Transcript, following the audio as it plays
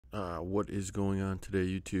What is going on today,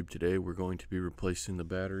 YouTube? Today we're going to be replacing the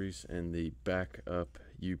batteries in the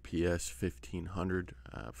Back-UPS 1500.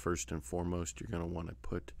 First and foremost, you're going to want to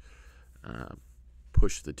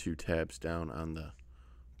push the two tabs down on the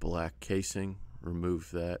black casing,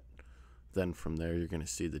 remove that. Then from there you're going to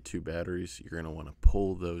see the two batteries. You're going to want to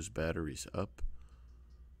pull those batteries up,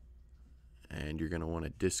 and you're going to want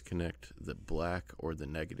to disconnect the black or the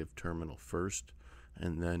negative terminal first,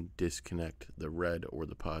 and then disconnect the red or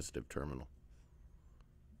the positive terminal.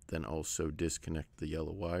 Then also disconnect the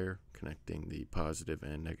yellow wire connecting the positive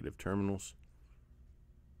and negative terminals.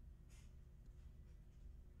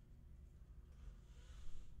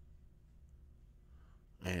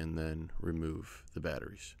 And then remove the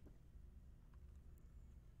batteries.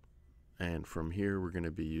 And from here we're going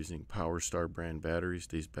to be using PowerStar brand batteries.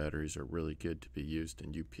 These batteries are really good to be used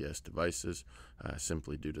in UPS devices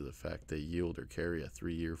simply due to the fact they yield or carry a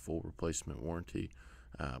 3-year full replacement warranty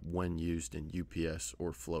when used in UPS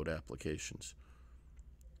or float applications.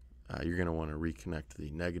 You're going to want to reconnect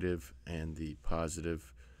the negative and the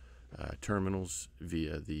positive terminals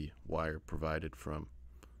via the wire provided from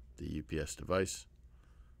the UPS device,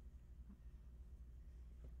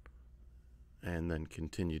 and then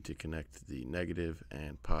continue to connect the negative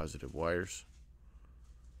and positive wires.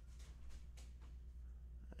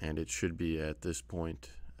 And it should be at this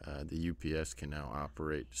point the UPS can now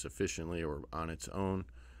operate sufficiently or on its own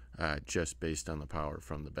just based on the power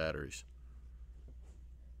from the batteries.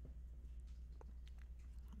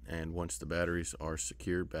 And once the batteries are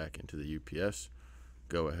secured back into the UPS,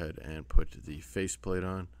 go ahead and put the faceplate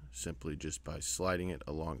on simply just by sliding it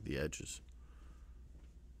along the edges.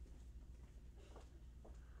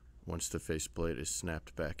 Once the faceplate is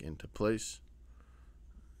snapped back into place,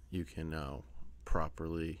 you can now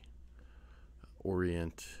properly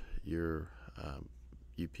orient your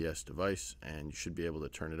UPS device, and you should be able to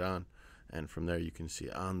turn it on. And from there you can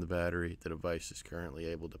see on the battery the device is currently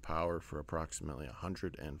able to power for approximately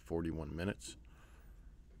 141 minutes.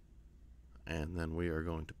 And then we are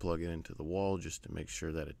going to plug it into the wall just to make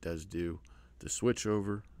sure that it does do the switch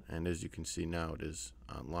over. And as you can see now, it is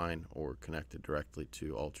online or connected directly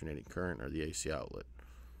to alternating current or the AC outlet.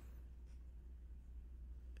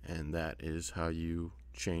 And that is how you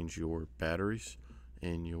change your batteries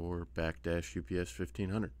in your Back-UPS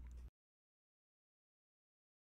 1500.